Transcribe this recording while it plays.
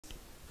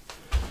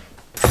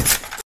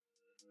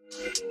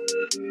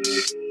Yes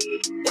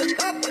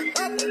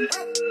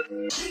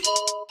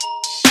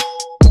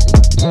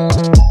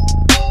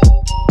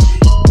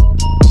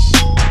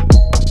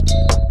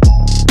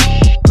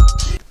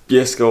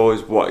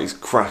guys, what is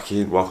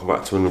cracking? Welcome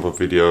back to another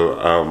video.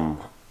 I'm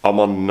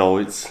on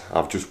night,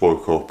 I've just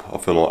woke up, I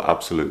feel like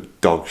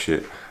absolute dog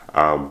shit,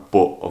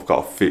 but I've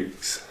got to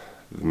fix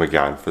the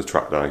Megane for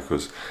track day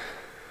because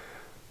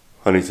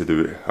I need to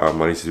do it. I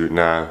need to do it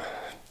now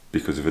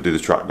because if I do the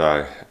track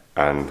day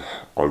and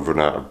I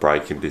run out of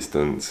braking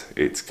distance,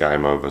 it's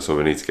game over, so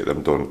we need to get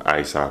them done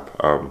ASAP.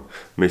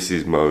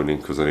 Mrs. moaning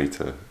because I need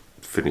to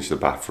finish the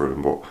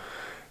bathroom, but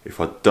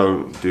if I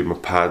don't do my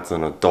pads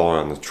and I die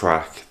on the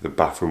track, the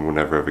bathroom will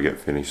never ever get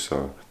finished.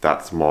 So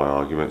that's my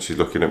argument. She's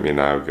looking at me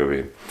now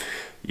going,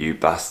 you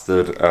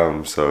bastard.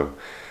 So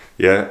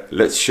yeah,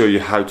 let's show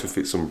you how to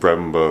fit some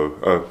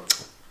Brembo,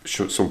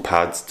 some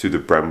pads to the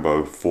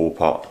Brembo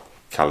 4-pot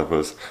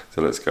calipers.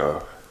 So let's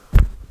go.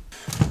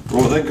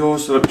 Right then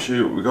guys, so let me show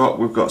you what we got.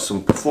 We've got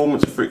some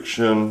performance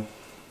friction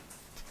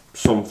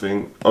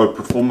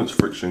performance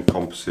friction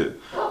composite.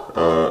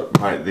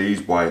 Mate,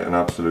 these weigh an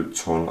absolute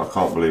ton. I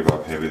can't believe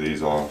how heavy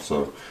these are,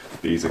 so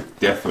these are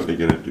definitely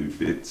going to do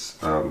bits.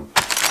 We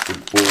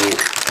bought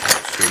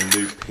some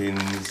new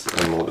pins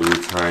and like the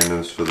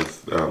retainers for the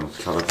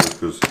caliper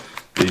because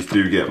these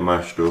do get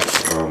mashed up.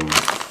 I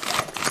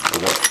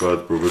watched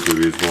Bird's brother do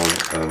his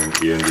one and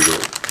he ended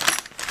up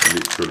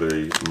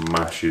literally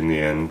mashing the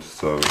end,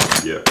 so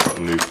yeah, got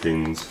new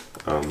pins.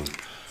 And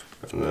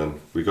then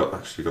we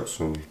actually got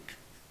some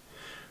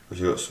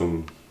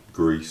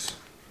grease.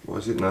 What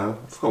is it now?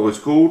 I forgot what it's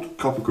called.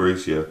 Copper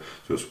grease, yeah.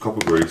 So it's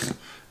copper grease,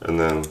 and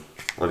then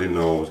I didn't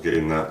know I was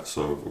getting that,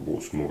 so I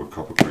bought some more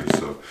copper grease.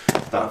 So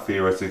that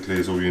theoretically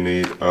is all you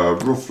need.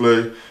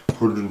 Roughly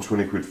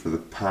 120 quid for the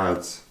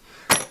pads,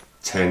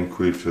 10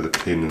 quid for the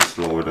pin and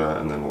slider,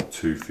 and then like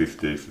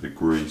 250 for the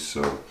grease.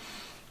 So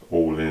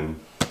all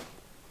in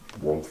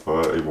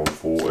 130,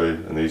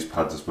 140, and these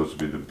pads are supposed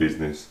to be the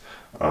business.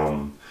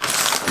 I'm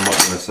not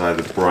going to say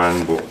the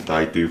brand, but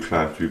they do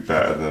claim to be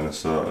better than a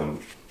certain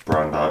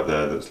brand out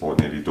there that's like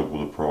nearly double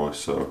the price.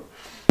 So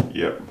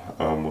yep,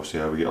 we'll see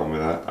how we get on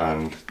with that.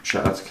 And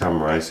shout out to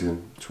Cam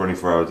Racing,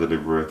 24-hour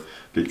delivery,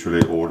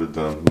 literally ordered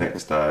them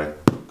next day,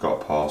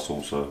 got a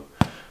parcel, so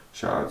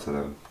shout out to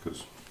them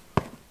because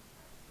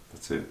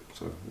that's it.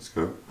 So let's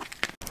go.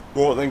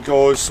 Right then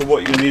guys, so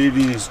what you need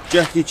is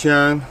Jackie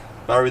Chan,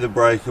 Barry the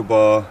breaker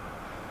bar,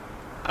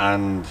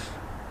 and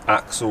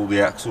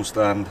the axle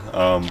stand.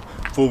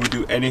 Before we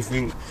do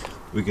anything,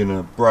 we're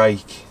gonna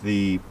break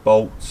the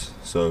bolts.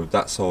 So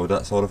that side, I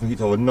think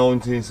it's over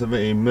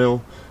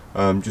 19-17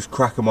 mm. Just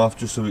crack them off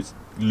just so it's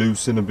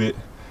loosen a bit,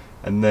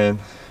 and then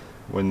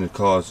when the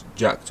car's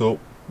jacked up,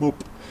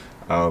 whoop,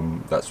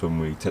 that's when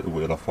we take the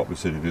wheel off. What we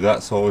said to do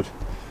that side,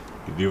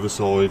 do the other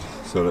side.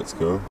 So let's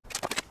go.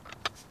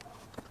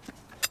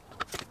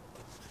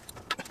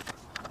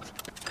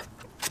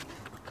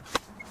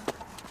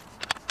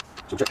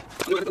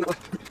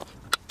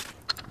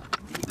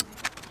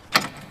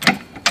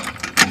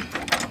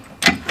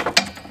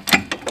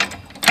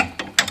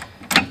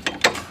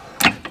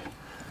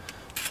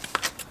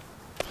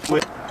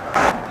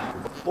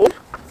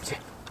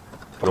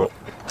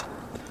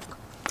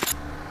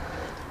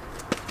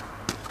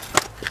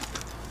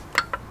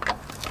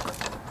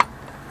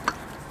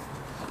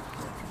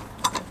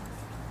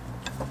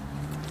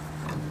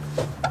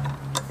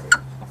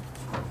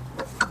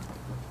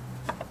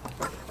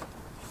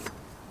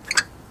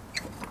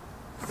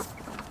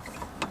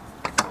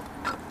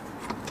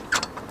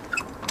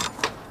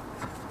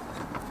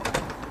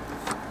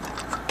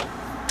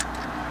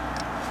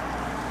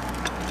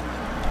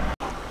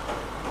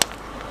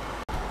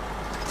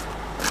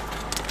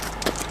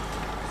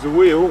 The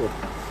wheel.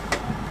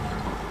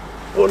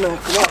 Oh no,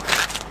 come on.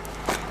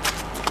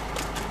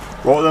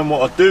 Right then,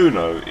 what I do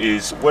know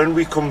is when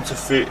we come to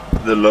fit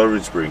the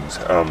lowering springs,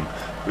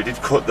 we did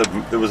cut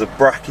there was a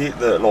bracket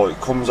that like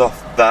comes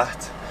off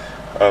that.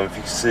 If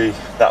you can see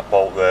that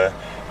bolt there,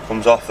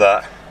 comes off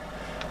that,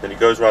 then it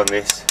goes around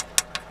this.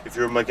 If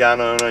you're a Megane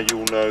owner,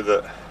 you'll know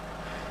that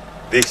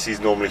this is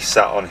normally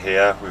sat on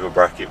here with a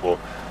bracket, but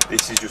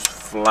this is just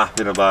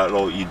flapping about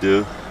like you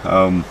do.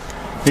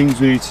 Things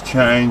we need to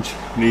change,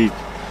 need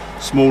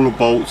smaller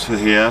bolts for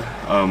here.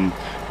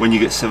 When you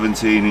get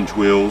 17-inch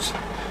wheels,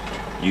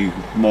 you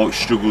might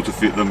struggle to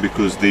fit them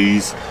because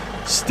these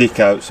stick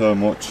out so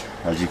much,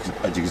 as you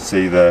can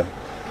see there.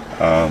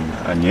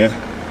 And yeah,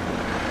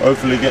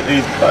 hopefully get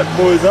these bad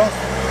boys off.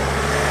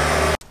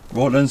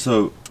 Right then,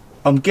 so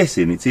I'm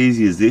guessing it's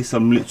easy as this.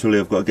 I've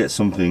got to get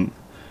something,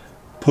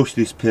 push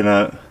this pin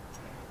out,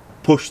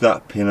 push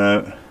that pin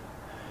out,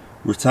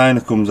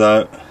 retainer comes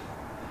out,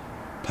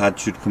 pad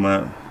should come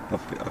out. I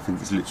think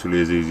it's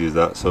literally as easy as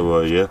that. So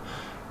yeah,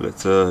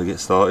 let's get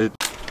started.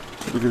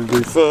 What we're going to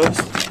do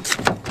first,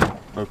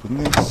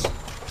 open this.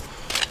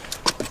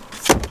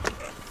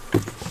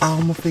 Ow,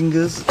 my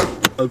fingers.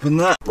 Open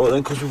that. Right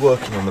then, because we're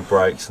working on the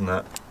brakes and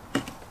that,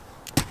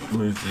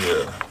 move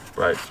the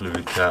brake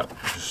fluid cap,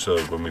 just so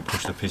when we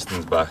push the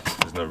pistons back,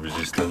 there's no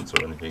resistance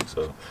or anything.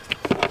 So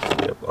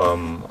Yep,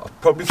 I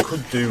probably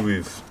could do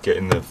with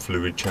getting the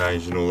fluid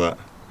changed and all that,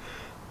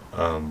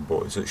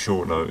 but it's at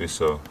short notice,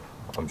 so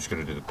I'm just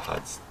going to do the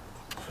pads.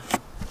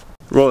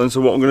 Right then,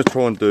 so what I'm going to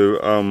try and do,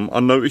 I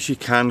notice you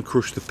can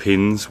crush the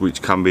pins,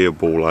 which can be a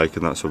ball ache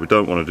and that, so we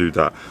don't want to do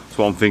that.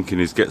 So what I'm thinking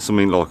is get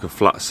something like a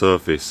flat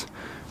surface,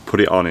 put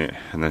it on it,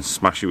 and then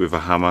smash it with a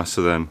hammer.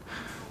 So then,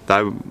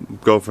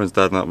 girlfriend's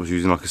dad and that was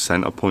using like a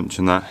centre punch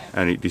and that,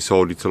 and it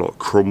decided to like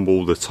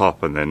crumble the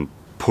top and then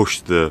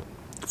push the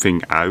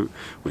thing out,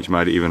 which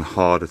made it even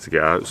harder to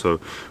get out. So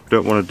we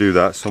don't want to do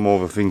that. So I'm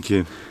over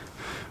thinking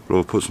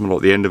we'll put something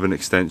like the end of an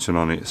extension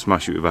on it,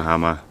 smash it with a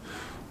hammer,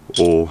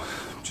 or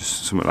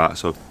just something like that.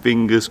 So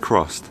fingers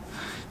crossed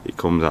it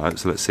comes out.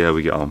 So let's see how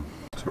we get on.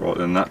 So right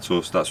then, that's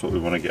us, that's what we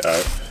want to get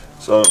out.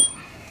 So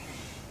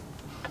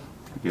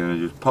you're going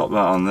to just pop that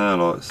on there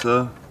like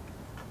so,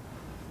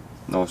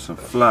 nice and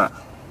flat.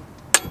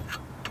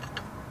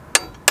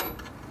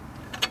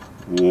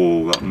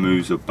 Whoa, that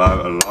moves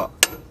about a lot.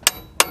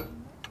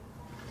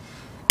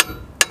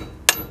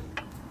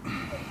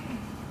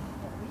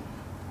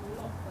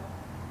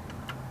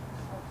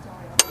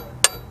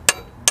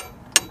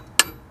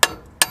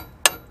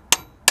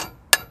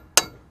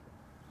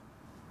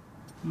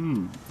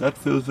 That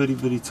feels very,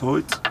 very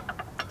tight.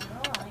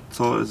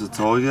 Tight as a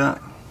tiger.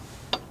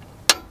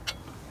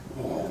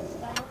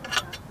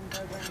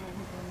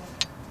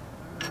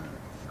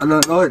 I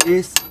don't like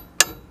this.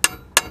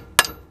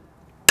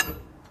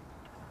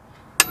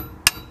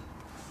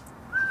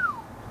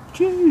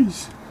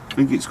 Jeez. I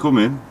think it's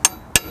coming.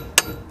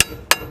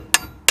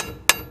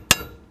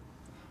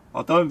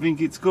 I don't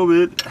think it's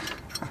coming.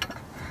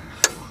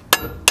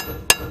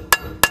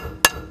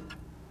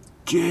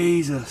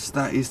 Jesus,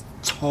 that is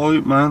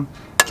tight, man.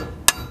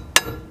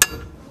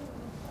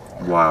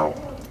 Wow,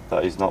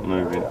 that is not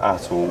moving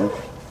at all.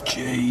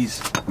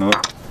 Jeez. No.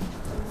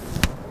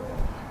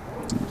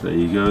 There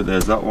you go,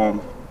 there's that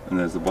one, and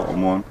there's the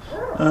bottom one.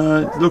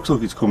 It looks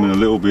like it's coming a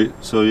little bit,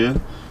 so yeah,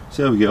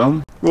 see how we get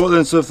on. Right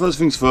then, so first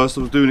things first,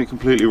 I was doing it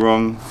completely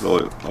wrong.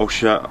 Like,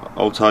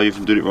 I'll tell you if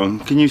I'm doing it wrong.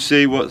 Can you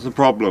see what's the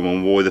problem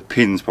and why the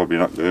pin's probably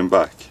not going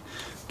back?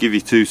 Give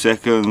you 2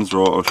 seconds,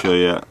 right, I'll show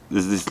you.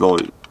 There's this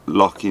like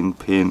locking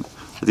pin.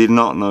 I did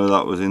not know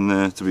that was in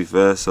there, to be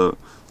fair, so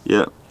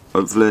yeah,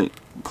 hopefully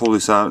pull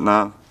this out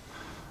now,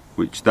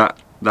 which that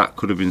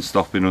could have been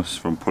stopping us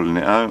from pulling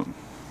it out.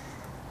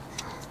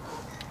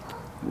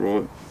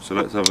 Right, so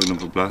let's have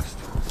another blast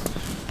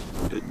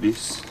at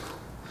this.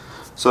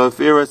 So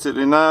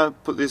theoretically now,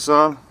 put this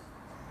on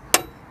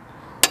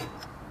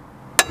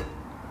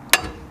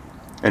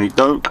and it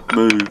don't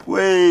move.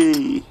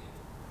 Way.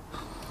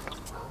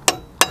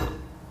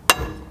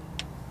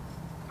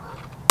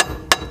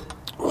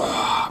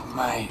 Oh,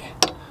 mate,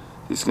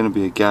 this is going to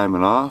be a game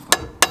and a half.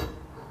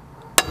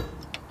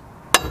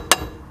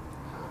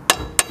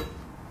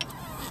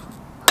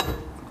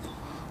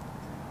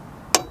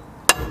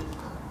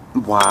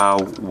 Wow,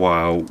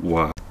 wow,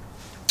 wow.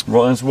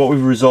 Right then, so what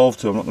we've resolved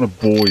to, I'm not going to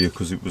bore you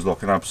because it was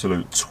like an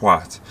absolute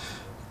twat.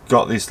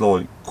 Got this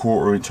like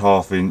 1/4 inch,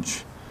 1/2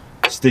 inch,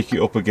 stick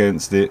it up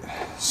against it,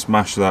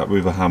 smash that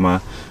with a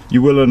hammer.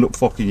 You will end up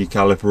fucking your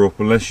caliper up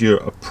unless you're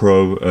a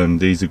pro and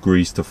these are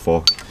greased to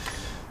fuck.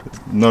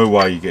 No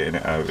way you're getting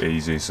it out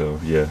easy, so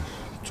yeah,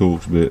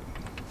 talks a bit.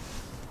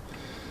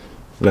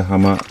 Le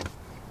hammer.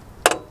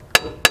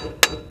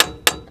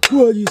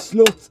 Go on, you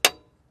slut.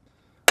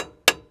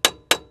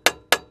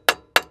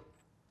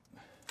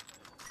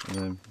 And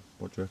then,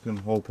 what do you reckon?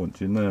 Hole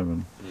punch in there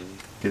and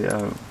get it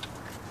out.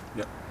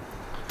 Yep.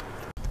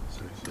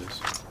 So it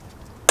is.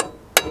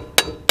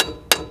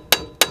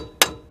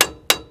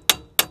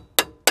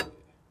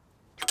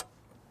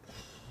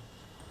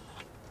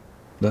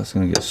 That's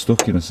going to get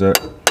stuck in a sec.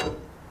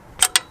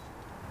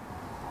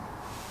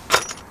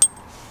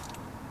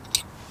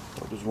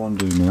 What does one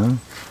do now?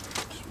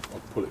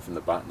 I'll pull it from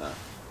the back now.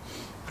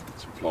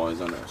 Some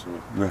pliers on it or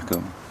something.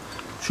 Reckon.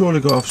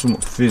 Surely got to have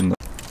something thin.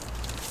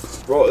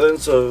 Right then,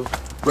 so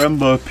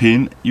Rambo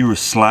pin, you're a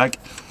slag.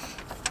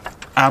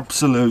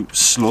 Absolute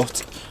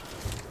slut.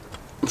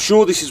 I'm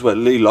sure this is where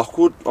Lee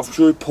Lockwood, I'm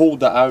sure he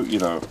pulled that out, you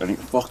know, and it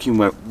fucking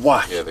went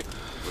whack. Yeah, the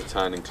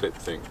retaining clip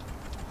thing.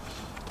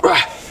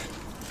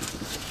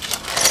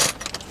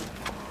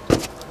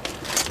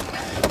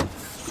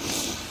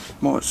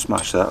 Might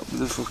smash that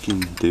with a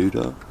fucking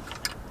doodah.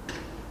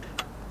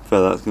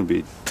 Feel that's gonna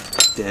be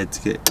dead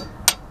to get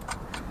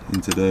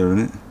into there,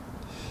 isn't it?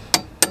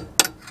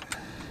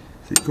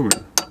 Is it coming?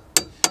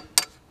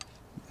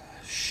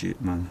 Shit,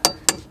 man.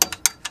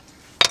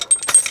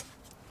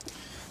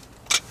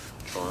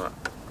 Try that.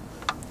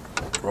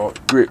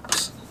 Right,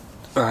 grips.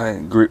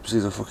 Grips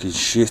is a fucking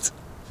shit.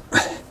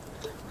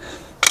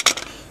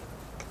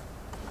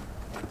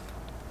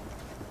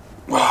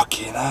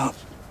 Fucking hell.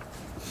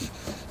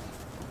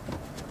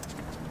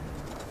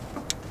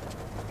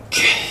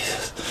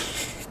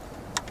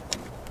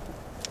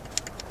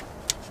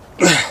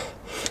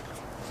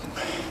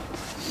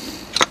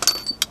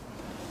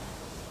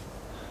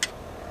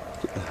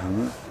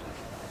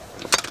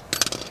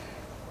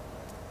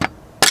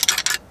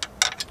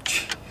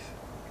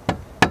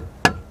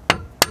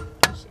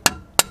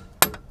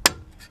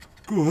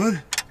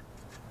 Good.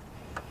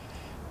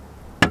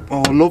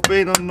 Oh, I love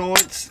being on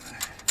nights.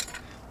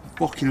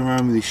 Fucking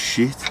around with this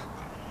shit.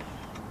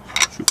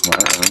 Should come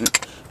out, hasn't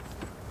it?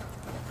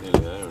 Nearly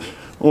there, isn't it?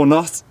 Or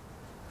not.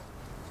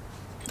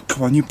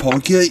 Come on, you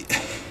podgy.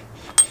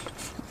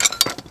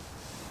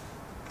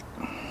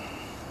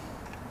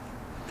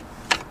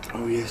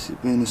 Oh yes,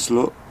 it's been a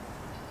slut.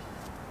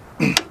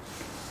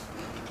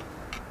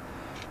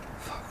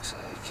 Fuck's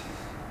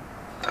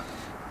sake.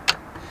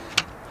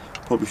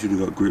 Probably should have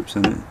got grips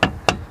in it,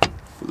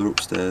 but they're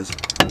upstairs.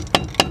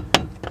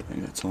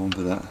 Ain't got time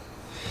for that.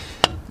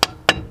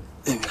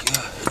 There we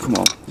go. Come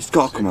on, it's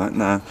got to come out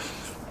now.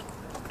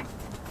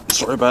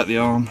 Sorry about the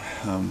arm.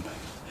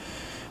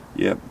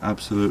 Yep,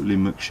 absolutely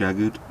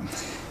McShagged.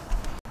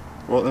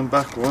 Right then,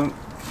 back one.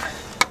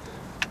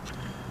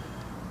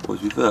 Well,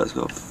 to be fair, it's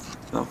got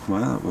to come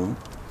out that well.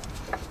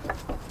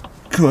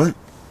 Come on.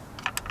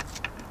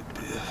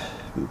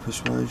 Bit of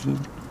persuasion.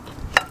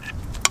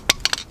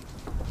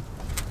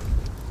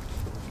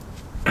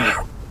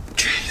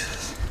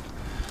 Jesus.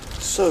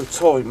 So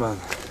tight, man.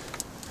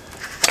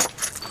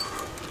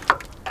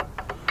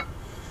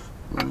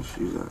 Let me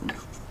use that in the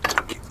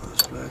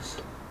first place.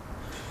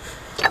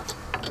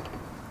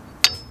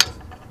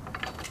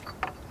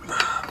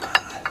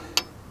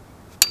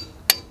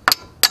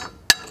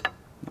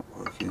 Not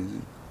working, is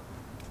it?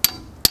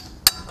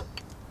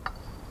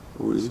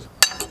 Oh, it is.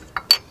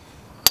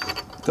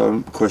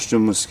 Don't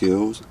question my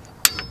skills.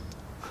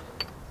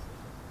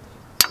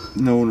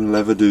 No one will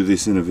ever do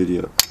this in a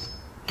video.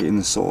 Hitting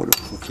the side of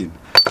fucking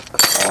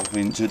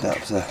half-inch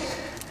adapter.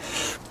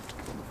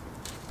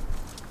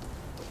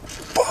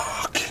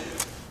 Fuck.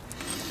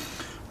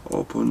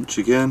 I'll punch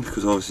again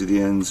because obviously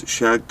the end's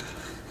shagged.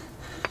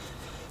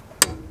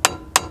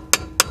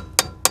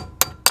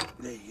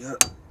 There you go.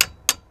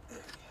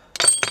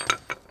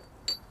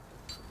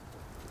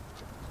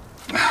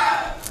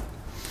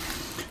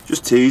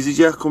 Just teases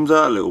you, comes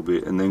out a little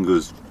bit and then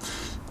goes,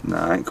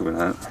 nah, ain't coming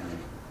out.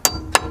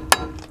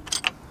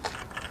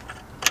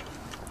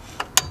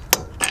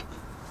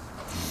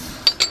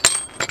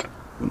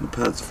 Wouldn't the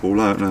pads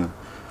fall out now?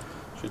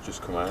 Should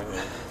just come out,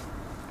 yeah.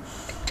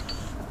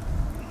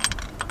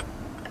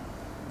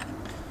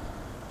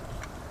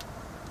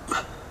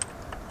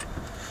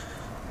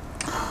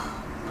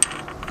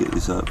 Get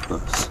this out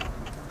first.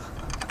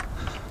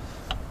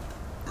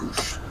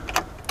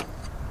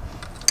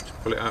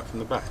 Pull it out from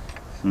the back.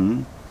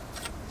 Mm-hmm.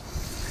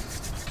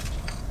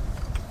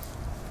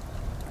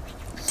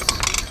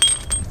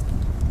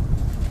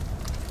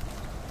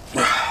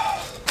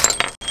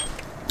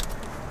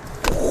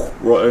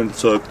 Right then,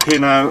 so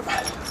pin out,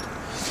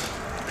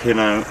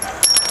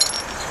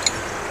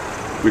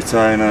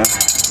 retainer.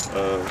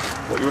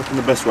 What do you reckon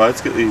the best way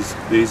to get these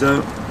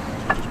out?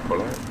 Just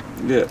pull out.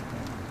 Yeah.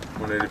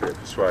 We'll need a bit of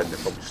persuading, they're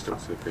probably stuck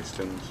to the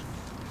pistons.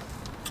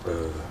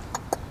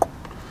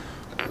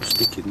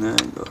 Stick in there.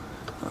 You got.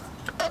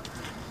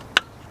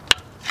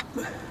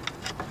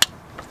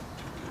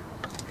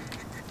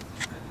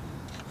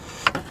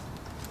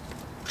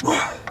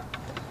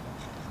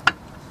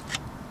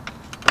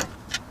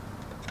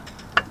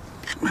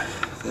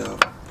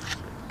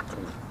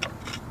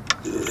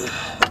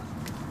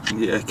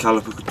 Yeah,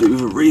 caliper could do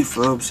with a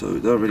refurb, so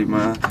it don't really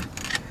matter.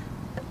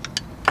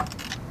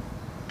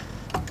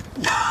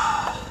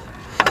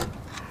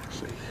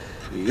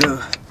 There you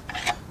go.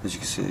 As you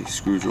can see,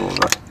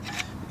 screwdriver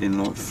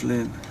in like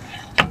Flynn.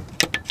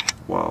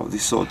 Wow,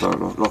 this side don't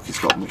look like it's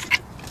got much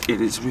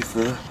in it, to be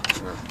fair.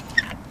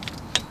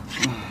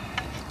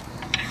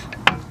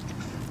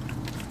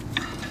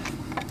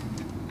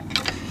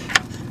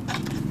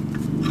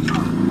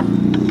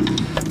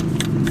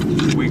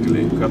 Wiggle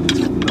it, grab the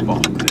top and the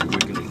bottom, and then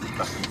wiggle it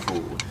back and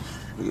forward.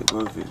 Look at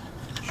both of it.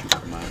 Should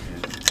come out,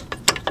 yeah.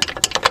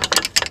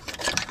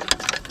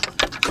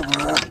 Come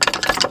on.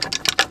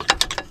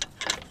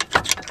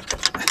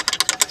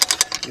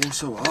 It's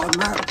so hard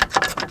now.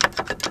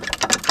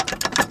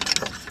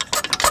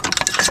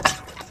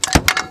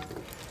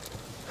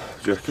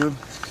 Do you reckon?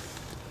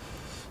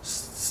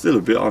 Still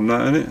a bit on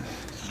that, isn't it?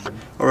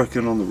 I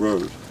reckon on the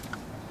road.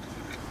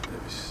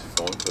 It's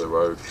fine for the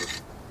road, but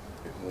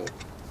a bit more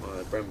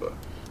Brembo.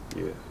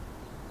 Yeah.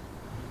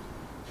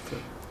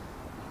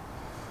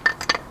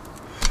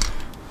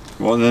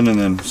 Right then, and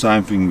then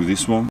same thing with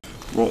this one.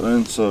 Right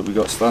then, so we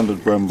got standard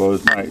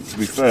Brembos, mate. To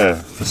be fair,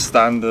 for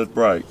standard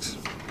brakes,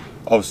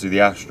 obviously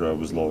the Astra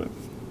was like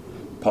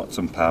pots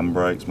and pan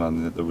brakes,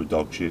 man. They were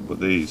dog shit, but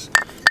these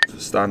for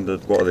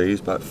standard, what are these?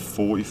 About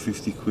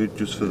 40-50 quid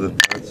just for the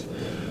pads.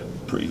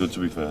 Pretty good, to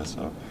be fair.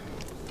 So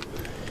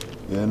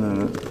yeah,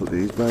 no, put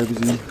these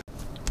babies in.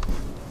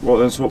 Right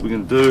then, so what we're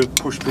going to do,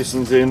 push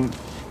pistons in.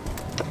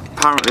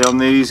 Apparently on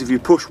these, if you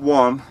push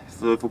one,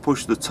 if we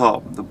push the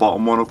top, the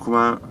bottom one will come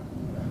out.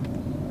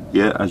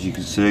 Yeah, as you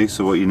can see.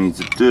 So what you need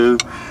to do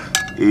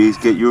is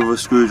get your other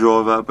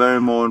screwdriver out. Bear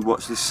in mind,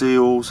 watch the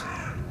seals.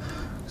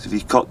 So if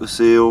you cut the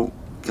seal,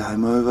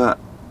 game over.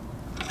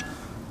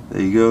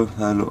 There you go,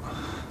 they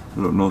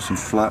look nice and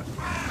flat.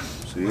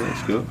 So yeah,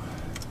 let's go.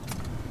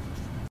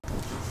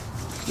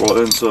 Right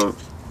then, so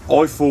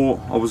I thought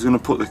I was going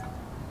to put the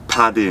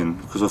pad in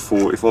because I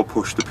thought if I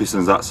push the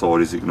pistons that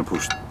side, is it going to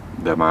push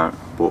them out?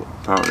 But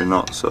apparently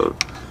not. So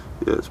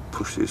yeah, let's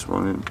push this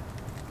one in.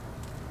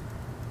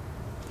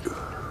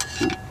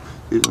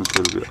 These ones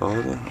feel a bit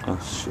harder. Oh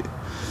shit.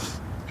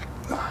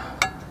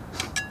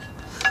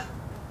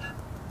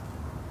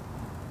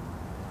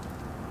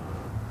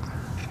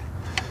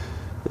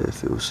 Yeah,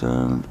 feel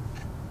sound.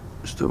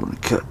 Just don't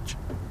want to catch.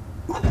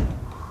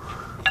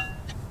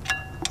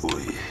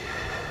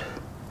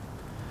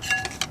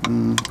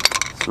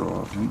 So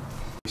I think.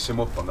 Some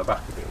up on the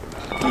back of it.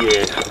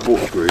 Yeah, I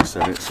bought grease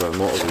in it, so I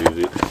might as well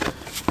use it.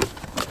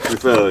 To be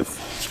fair,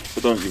 if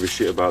I don't give a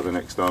shit about the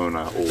next owner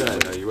or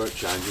No, you won't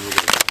change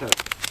it.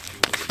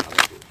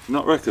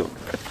 not reckon.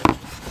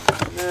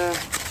 Yeah.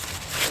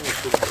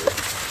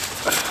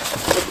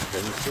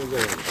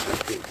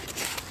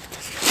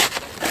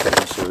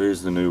 So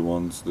here's the new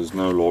ones. There's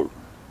no like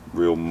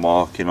real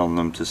marking on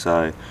them to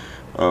say,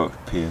 oh,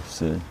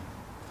 PFC.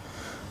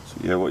 So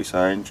yeah, what are you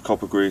saying?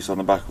 Copper grease on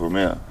the back of them,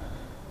 yeah.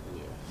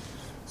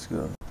 Let's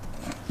go.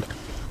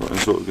 Right,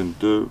 that's what we're gonna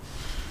do.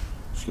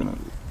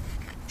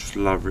 Just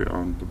lather it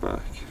on the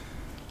back.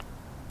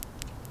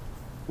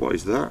 What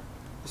is that?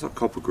 Is that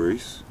copper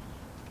grease?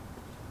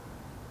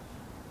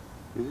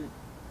 Is it?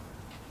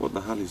 What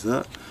the hell is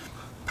that?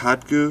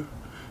 Pad goo,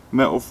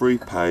 metal-free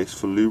paste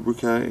for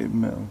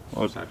lubricating metal.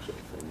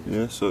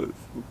 Yeah, so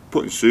we're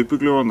putting super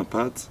glue on the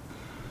pads.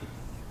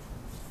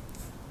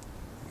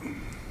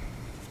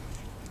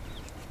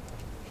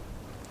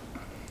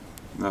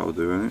 That'll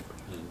do, innit?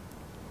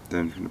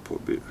 Then we're going to put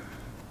a bit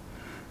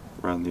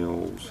around the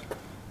holes.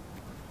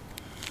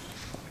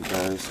 Happy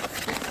days.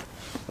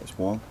 That's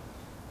one.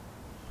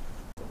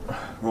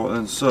 Right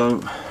then,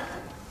 so I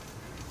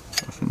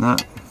think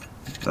that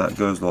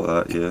goes like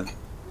that, yeah.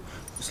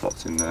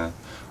 Slots in there.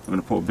 I'm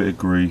going to put a bit of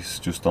grease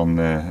just on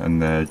there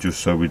and there,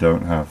 just so we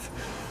don't have,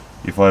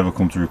 if I ever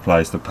come to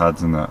replace the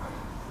pads and that,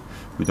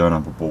 we don't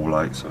have a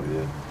ball ache, so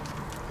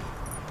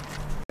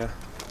yeah.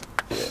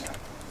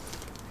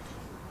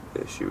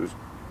 Yeah, she was.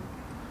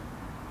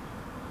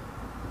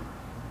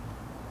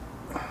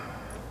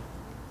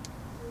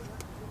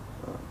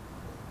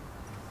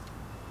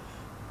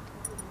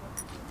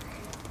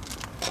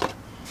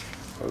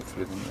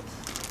 Hopefully,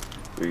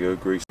 there we go,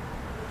 grease.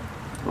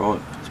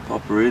 Right, let's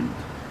pop her in.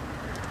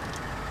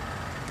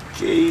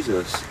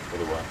 Jesus.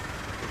 Other way.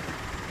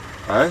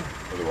 Eh?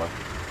 Other way.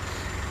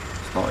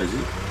 It's not, is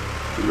it?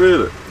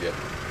 Really? Yeah.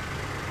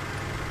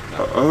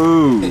 No.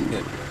 Oh.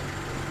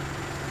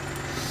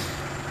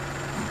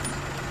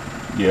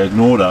 Yeah,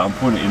 ignore that. I'm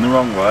putting it in the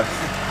wrong way.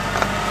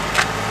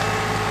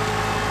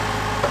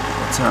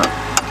 What's that?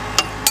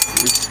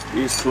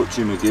 Here's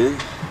Clutchy McGee.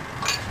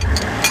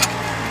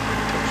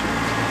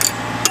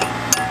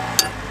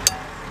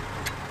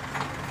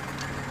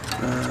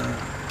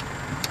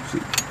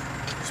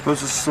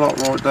 Supposed to slot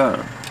right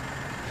down.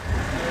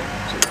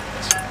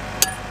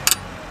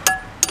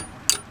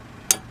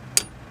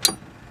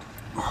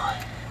 Oh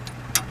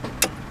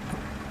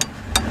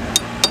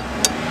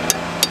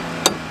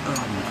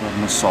my god,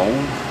 my soul.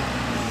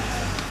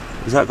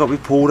 Has that got to be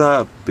pulled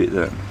out a bit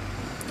then? I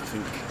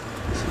think.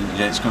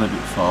 Yeah, it's gone a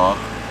bit far.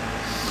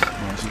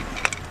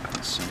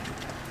 Let's see.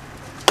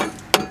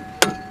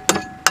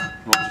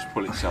 Well, just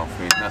pull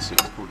itself in. That's it.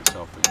 It's pulled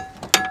itself in.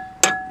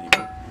 There you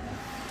go.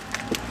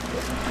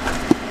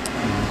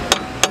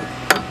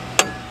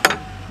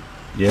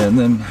 Yeah, and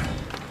then,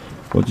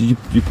 what did you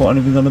put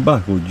anything on the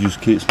back, or did you just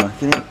keep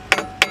smacking it?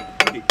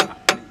 Keep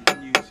tapping it. You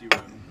can use your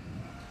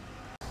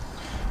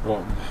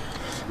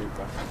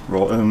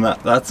Right, and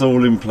that's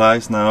all in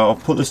place now.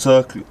 I've put the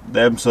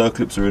them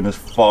circlips are in as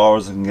far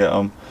as I can get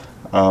them.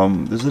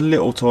 There's a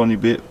little tiny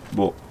bit,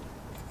 but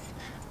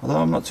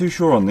although I'm not too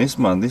sure on this,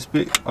 man. This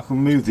bit I can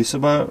move this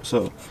about,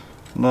 so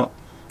I'm not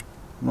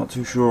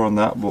too sure on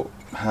that. But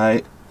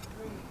hey,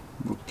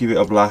 we'll give it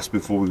a blast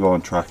before we go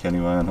on track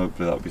anyway, and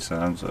hopefully that'll be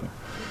sound. So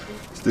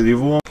let's do the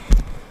other one.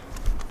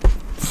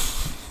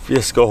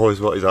 Yes guys,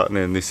 what is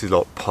happening? This is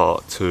like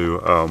part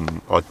 2.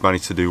 I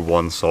managed to do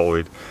one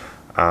side,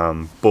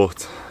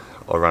 but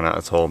I ran out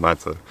of time. I had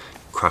to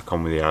crack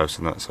on with the house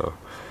and that, so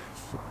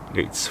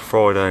it's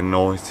Friday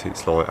night,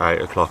 it's like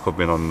 8 o'clock. I've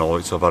been on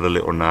night, so I've had a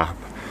little nap,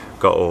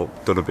 got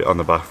up, done a bit on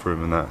the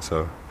bathroom and that.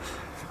 So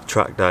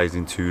track days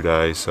in 2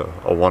 days, so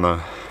I want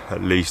to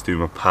at least do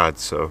my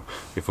pads, so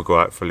if I go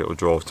out for a little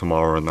drive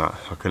tomorrow and that,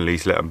 I can at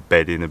least let them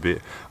bed in a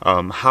bit.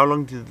 How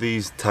long did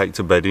these take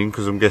to bed in?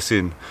 Because I'm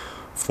guessing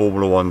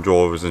Formula 1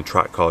 drivers and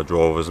track car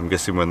drivers, I'm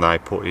guessing when they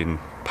put in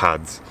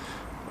pads,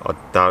 I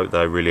doubt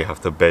they really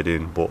have to bed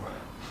in, but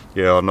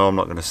yeah, I know I'm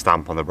not going to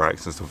stamp on the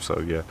brakes and stuff, so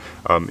yeah.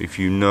 If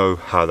you know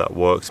how that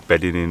works,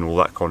 bedding in, all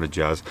that kind of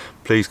jazz,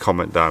 please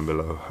comment down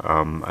below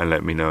and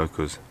let me know,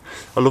 because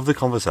I love the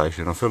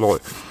conversation. I feel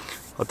like,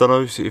 I don't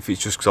know if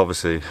it's just because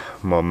obviously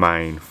my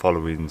main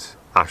following's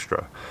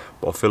Astra,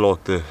 but I feel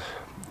like the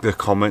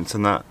comments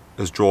and that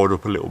has dried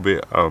up a little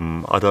bit.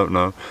 I don't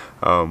know,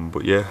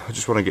 but yeah, I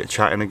just want to get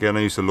chatting again.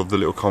 I used to love the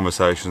little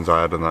conversations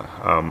I had and that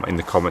in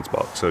the comments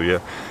box, so yeah,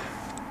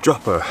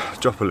 drop a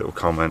little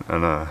comment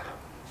and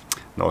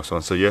Nice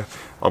one. So yeah,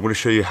 I'm going to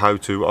show you how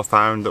to. I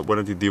found that when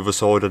I did the other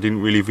side I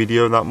didn't really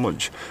video that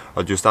much.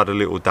 I just had a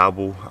little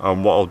dabble.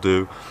 And what I'll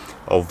do,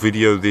 I'll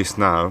video this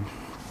now,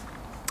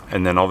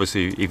 and then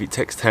obviously if it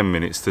takes 10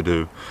 minutes to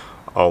do,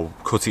 I'll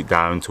cut it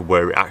down to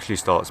where it actually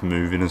starts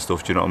moving and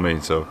stuff, do you know what I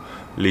mean? So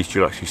at least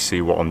you'll actually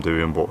see what I'm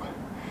doing. But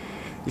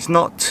it's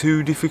not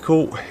too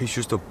difficult, it's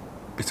just a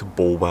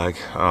ball bag.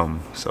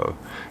 So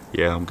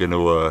yeah, I'm going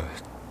to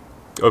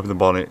open the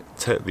bonnet,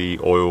 take the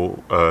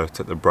oil,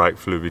 take the brake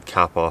fluid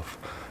cap off,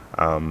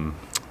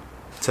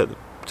 take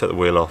the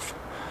wheel off.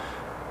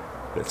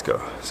 Let's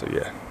go. So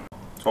yeah,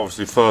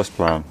 obviously first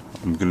plan,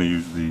 I'm going to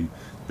use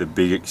the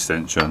big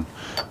extension,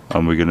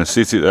 and we're going to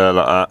sit it there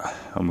like that,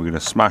 and we're going to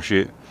smash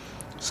it.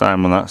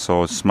 Same on that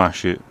side,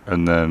 smash it,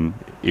 and then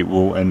it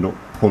will end up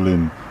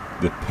pulling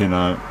the pin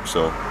out.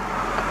 So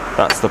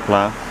that's the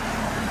plan.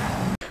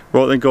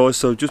 Right then guys,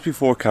 so just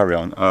before I carry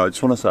on, I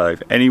just want to say,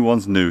 if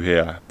anyone's new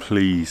here,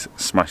 please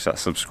smash that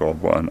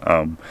subscribe button.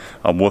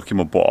 I'm working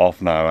my butt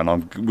off now,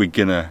 and we're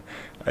gonna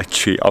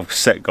achieve, I've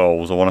set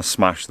goals, I want to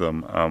smash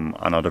them,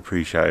 and I'd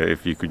appreciate it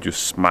if you could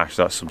just smash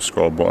that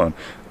subscribe button.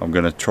 I'm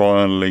gonna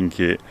try and link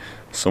it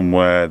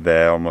somewhere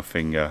there on my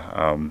finger,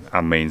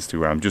 and my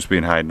Instagram, just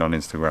being hiding on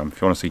Instagram.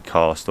 If you want to see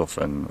car stuff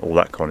and all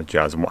that kind of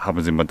jazz and what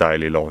happens in my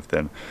daily life,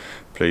 then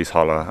please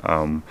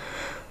holler.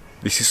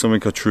 This is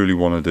something I truly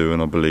want to do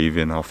and I believe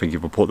in. I think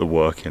if I put the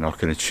work in, I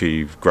can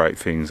achieve great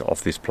things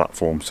off this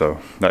platform. So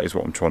that is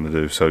what I'm trying to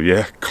do. So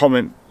yeah,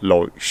 comment,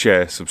 like,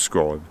 share,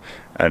 subscribe,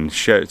 and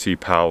share it to your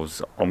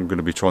pals. I'm going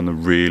to be trying the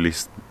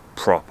realist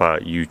proper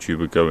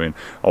YouTuber going.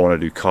 I want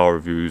to do car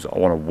reviews, I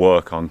want to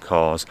work on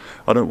cars.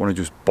 I don't want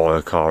to just buy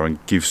a car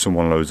and give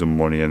someone loads of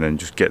money and then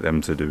just get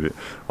them to do it.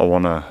 I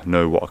want to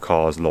know what a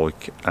car's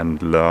like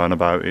and learn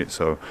about it.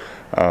 So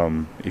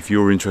if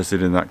you're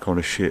interested in that kind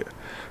of shit,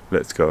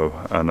 let's go.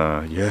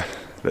 And yeah,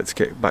 let's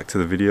get back to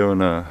the video,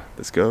 and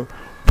let's go.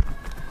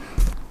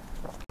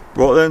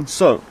 Right then,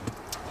 so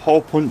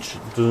hole punch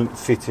doesn't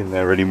fit in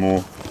there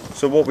anymore,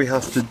 so what we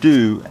have to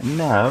do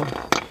now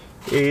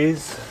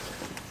is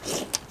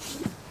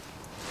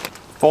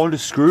find a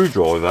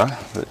screwdriver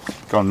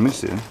that's gone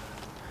missing,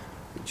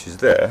 which is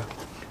there,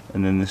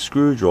 and then the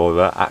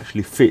screwdriver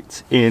actually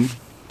fits in,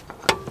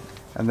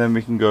 and then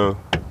we can go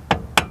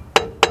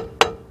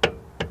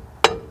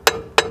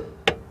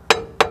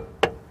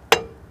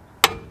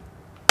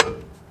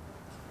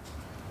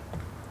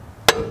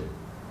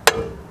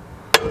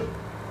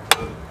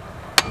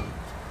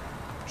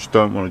just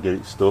don't want to get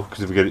it stuck,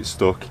 because if we get it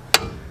stuck,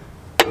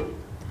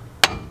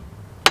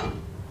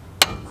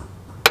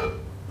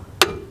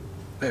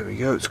 there we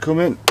go, it's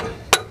coming.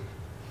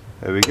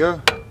 There we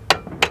go.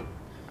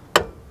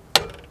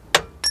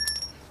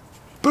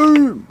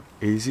 Boom!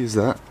 Easy as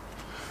that.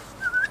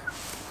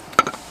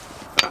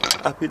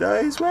 Happy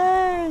days,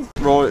 way!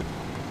 Right,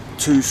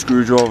 2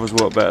 screwdrivers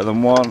work better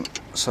than 1,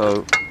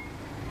 so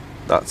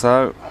that's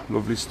out.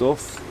 Lovely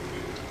stuff.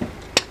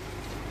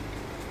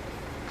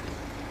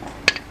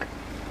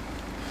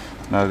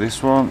 Now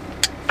this one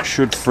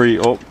should free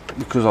up,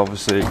 because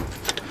obviously,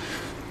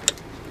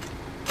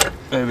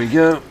 there we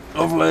go.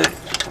 Lovely.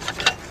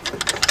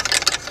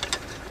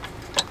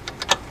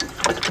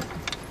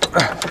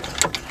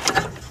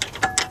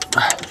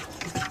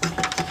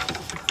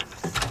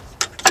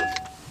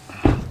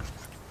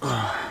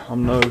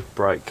 I'm no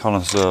brake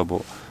connoisseur,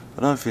 but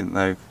I don't think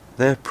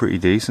they're pretty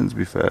decent, to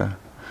be fair.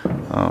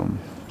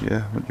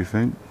 Yeah, what do you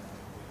think?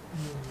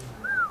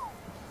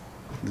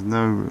 There's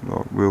no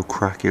like real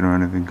cracking or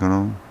anything going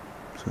on,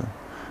 so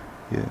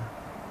yeah,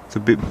 it's a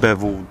bit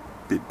beveled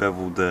there,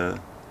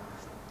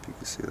 if you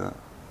can see that.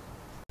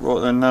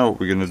 Right then, now what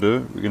we're going to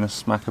do, we're going to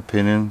smack a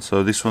pin in.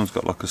 So this one's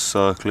got like a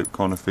circlip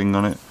kind of thing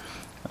on it.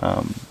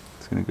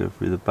 It's going to go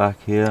through the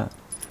back here,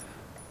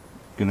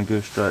 going to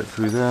go straight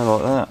through there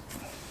like that.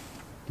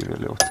 Give it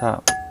a little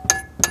tap.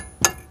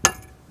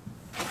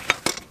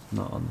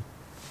 Not on.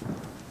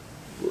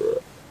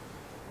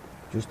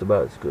 Just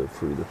about to go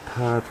through the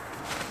pad.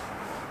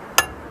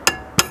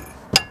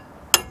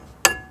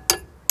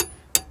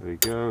 There we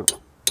go.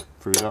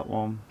 Through that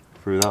one.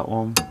 Through that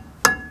one.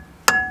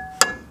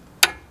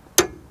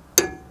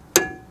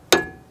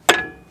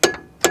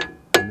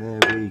 And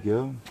there we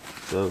go.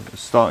 So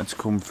it's starting to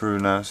come through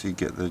now, so you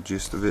get the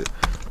gist of it.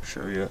 I'll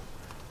show you.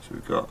 So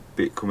we've got a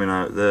bit coming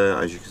out there,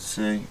 as you can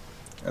see,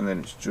 and then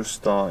it's just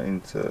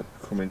starting to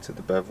come into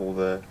the bevel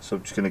there. So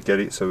I'm just going to get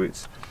it so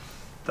it's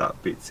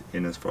that bit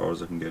in as far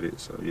as I can get it.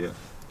 So yeah,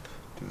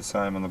 do the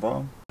same on the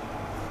bottom.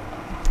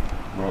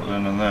 Right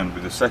then, and then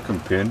with the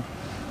second pin,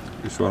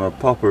 just want to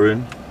pop her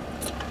in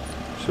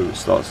so it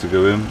starts to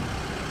go in.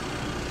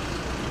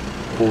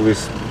 Pull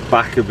this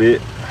back a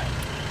bit.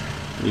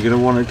 You're going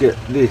to want to get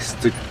this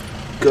to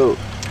go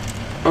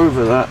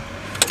over that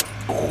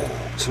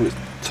so it's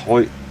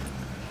tight.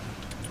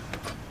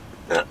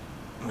 There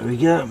we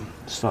go,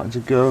 starting to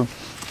go.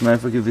 Now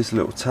if I give this a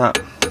little tap,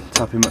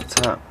 tap him at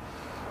tap,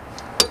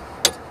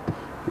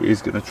 it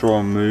is going to try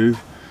and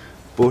move,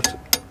 but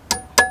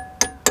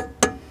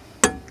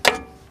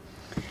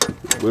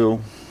it will.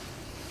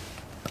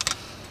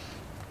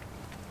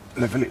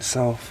 level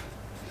itself,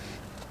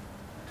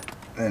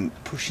 then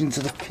push into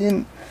the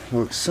pin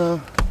like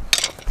so.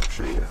 I'll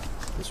show you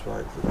this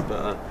way, it's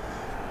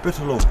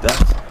better like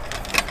that.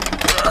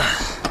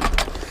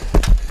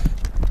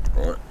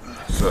 Right,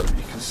 so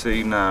you can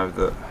see now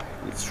that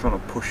it's trying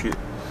to push it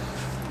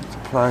into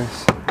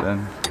place,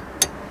 then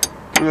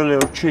do a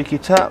little cheeky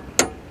tap,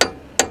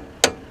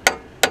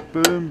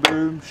 boom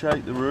boom,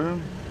 shake the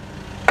room.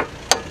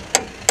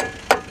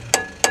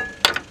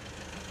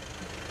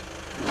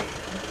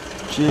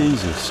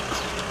 Jesus,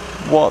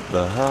 what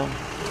the hell?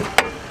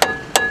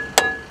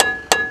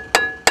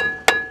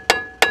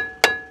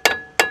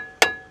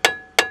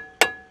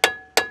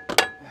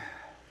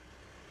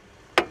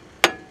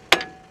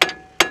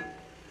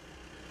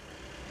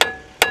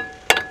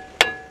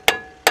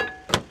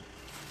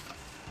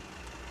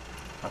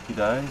 Happy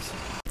days.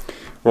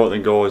 Right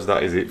then guys,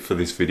 that is it for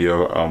this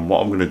video.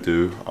 What I'm going to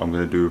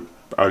do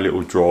a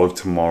little drive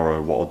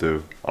tomorrow. What I'll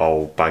do,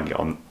 I'll bang it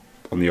on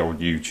the old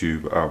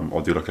YouTube.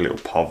 I'll do like a little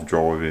POV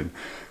driving,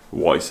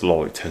 what it's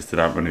like, testing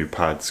out my new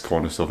pads,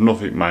 kind of stuff,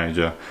 nothing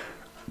major.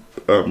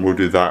 We'll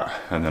do that,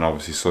 and then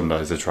obviously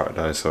Sunday's the track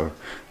day, so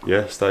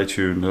yeah, stay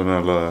tuned, and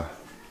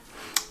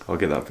I'll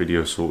get that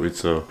video sorted.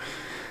 So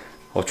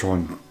I'll try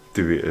and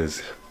do it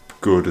as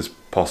good as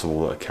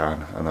possible that I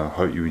can, and I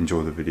hope you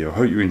enjoy the video. I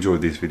hope you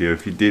enjoyed this video.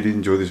 If you did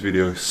enjoy this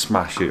video,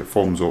 smash it,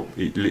 thumbs up.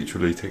 It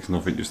literally takes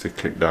nothing just to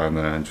click down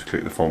there and just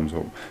click the thumbs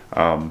up.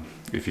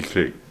 If you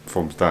click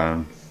thumbs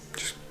down,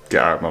 just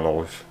get out of my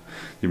life.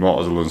 You might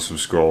as well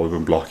unsubscribe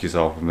and block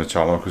yourself from the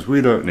channel, because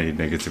we don't need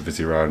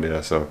negativity around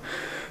here. So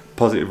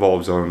positive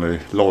vibes only.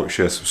 Like,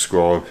 share,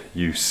 subscribe,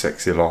 you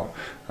sexy lot,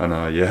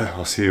 and yeah,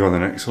 I'll see you on the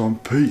next one.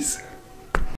 Peace.